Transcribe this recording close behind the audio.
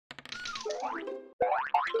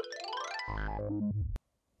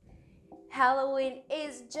Halloween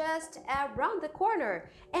is just around the corner,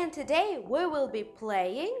 and today we will be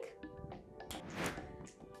playing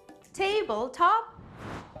Tabletop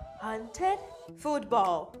Haunted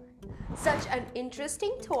Football. Such an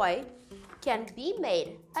interesting toy can be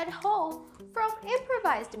made at home from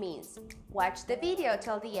improvised means. Watch the video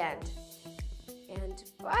till the end. And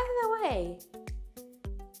by the way,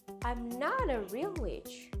 I'm not a real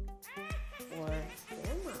witch. Or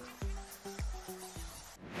am I?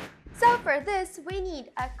 So for this, we need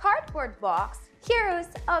a cardboard box, Heroes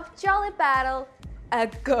of Jolly Battle, a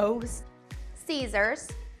ghost, scissors,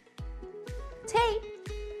 tape,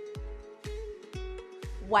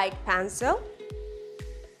 white pencil,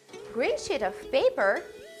 green sheet of paper,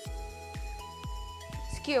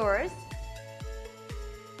 skewers,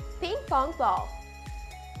 ping pong ball,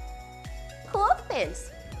 clothespins.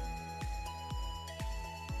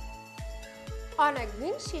 On a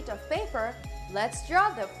green sheet of paper, let's draw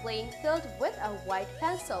the playing field with a white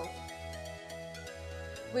pencil.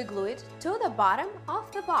 We glue it to the bottom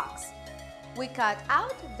of the box. We cut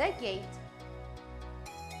out the gate.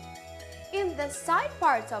 In the side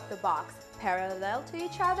parts of the box, parallel to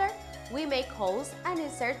each other, we make holes and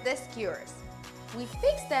insert the skewers. We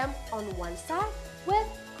fix them on one side with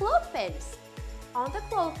clothespins. On the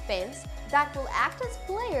clothespins that will act as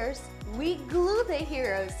players, we glue the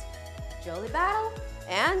heroes, Jolly Battle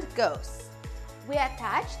and Ghosts. We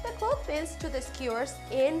attach the clothespins to the skewers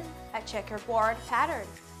in a checkerboard pattern.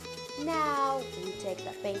 Now we take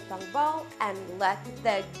the ping pong ball and let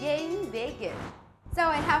the game begin. So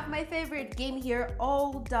I have my favorite game here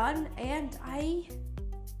all done, and I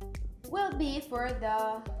will be for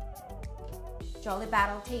the Jolly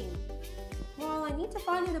Battle team. Well, I need to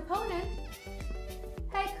find an opponent.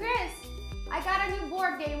 Hey Chris, I got a new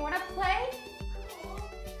board game. Wanna play?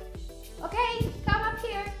 Okay, come up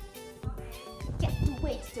here. Can't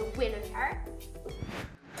wait to win on her.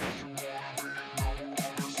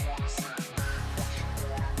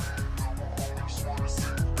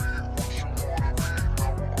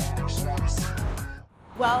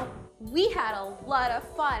 Well, we had a lot of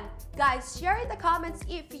fun. Guys, share in the comments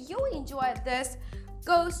if you enjoyed this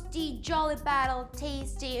ghosty, jolly battle,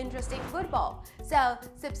 tasty, interesting football. So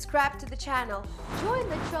subscribe to the channel, join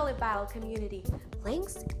the Jolly Battle community.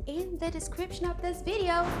 Links in the description of this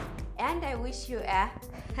video. And I wish you a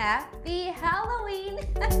happy Halloween!